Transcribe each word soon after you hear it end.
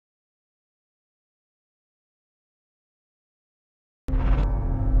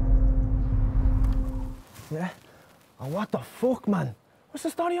Yeah? Oh, what the fuck, man? What's the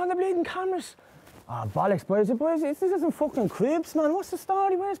story on the bleeding cameras? Ah, bollocks, boys. This isn't fucking cribs, man. What's the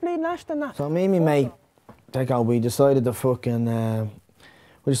story? Where's bleeding Ashton that? So me and me mate, we decided to fucking,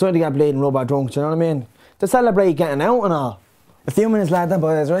 we decided to get bleeding rubber drunk, do you know what I mean? To celebrate getting out and all. A few minutes later,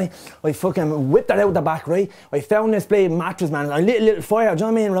 boys, right, I fucking whipped her out the back, right? I found this bleeding mattress, man, I lit a little fire, do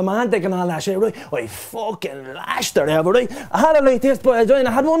you know what I mean? Romantic and all that shit, right? I fucking lashed her there, right? I had it like this, boys, right? And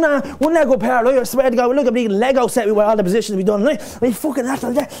I had one leg up here, right? I swear to God, look at the Lego set with all the positions we done, right? I fucking lashed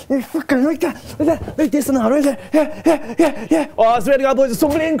her there, I fucking like that, like this and all, right? Yeah. Oh, I swear to God, boys, some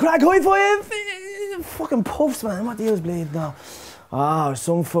bleeding crack, high five! Fucking puffs, man, what do you bleed now? Oh,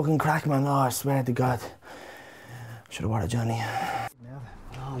 some fucking crack, man, oh, I swear to God. Should have worn a Johnny.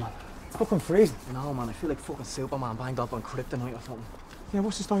 No, man. It's fucking freezing. No, man, I feel like fucking Superman banged up on kryptonite or something. Yeah,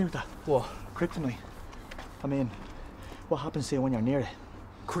 what's the story with that? What? Kryptonite. I mean, what happens to you when you're near it?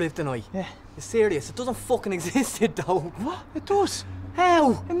 Kryptonite? Yeah. You're serious? It doesn't fucking exist, it though. What? It does.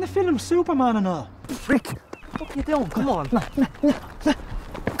 How? In the film Superman and all. Freak. What are you doing? Come on. No. What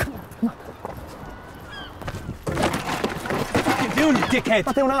are you doing, you dickhead?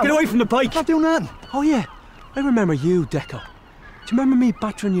 Not doing that. Get away from the bike. Not doing that. Oh, yeah. I remember you, Deco. Do you remember me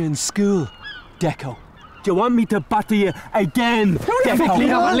battering you in school, Deco? Do you want me to batter you again,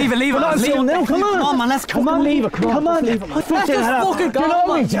 Deco? Leave it. Leave it now, come on. Come on, man, let's come on, leave it. Come on, leave it. Let's just fucking go, Get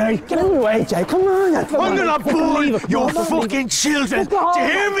on me, Jay. Get on my way, Jay. Come on. I'm gonna bully your fucking children. Do you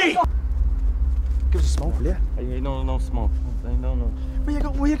hear me? Give us a smoke, will you? No smoke. No.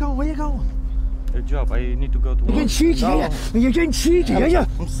 Where you going? A job. I need to go to work. You're getting cheeky, are you? You're getting cheeky, are you?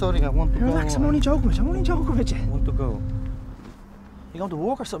 I'm sorry, I want to go. Relax, I'm only joking with you. I want to go. You going to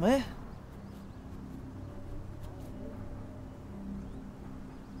work or something, eh?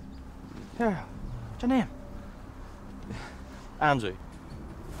 Here, what's your name? Andrew.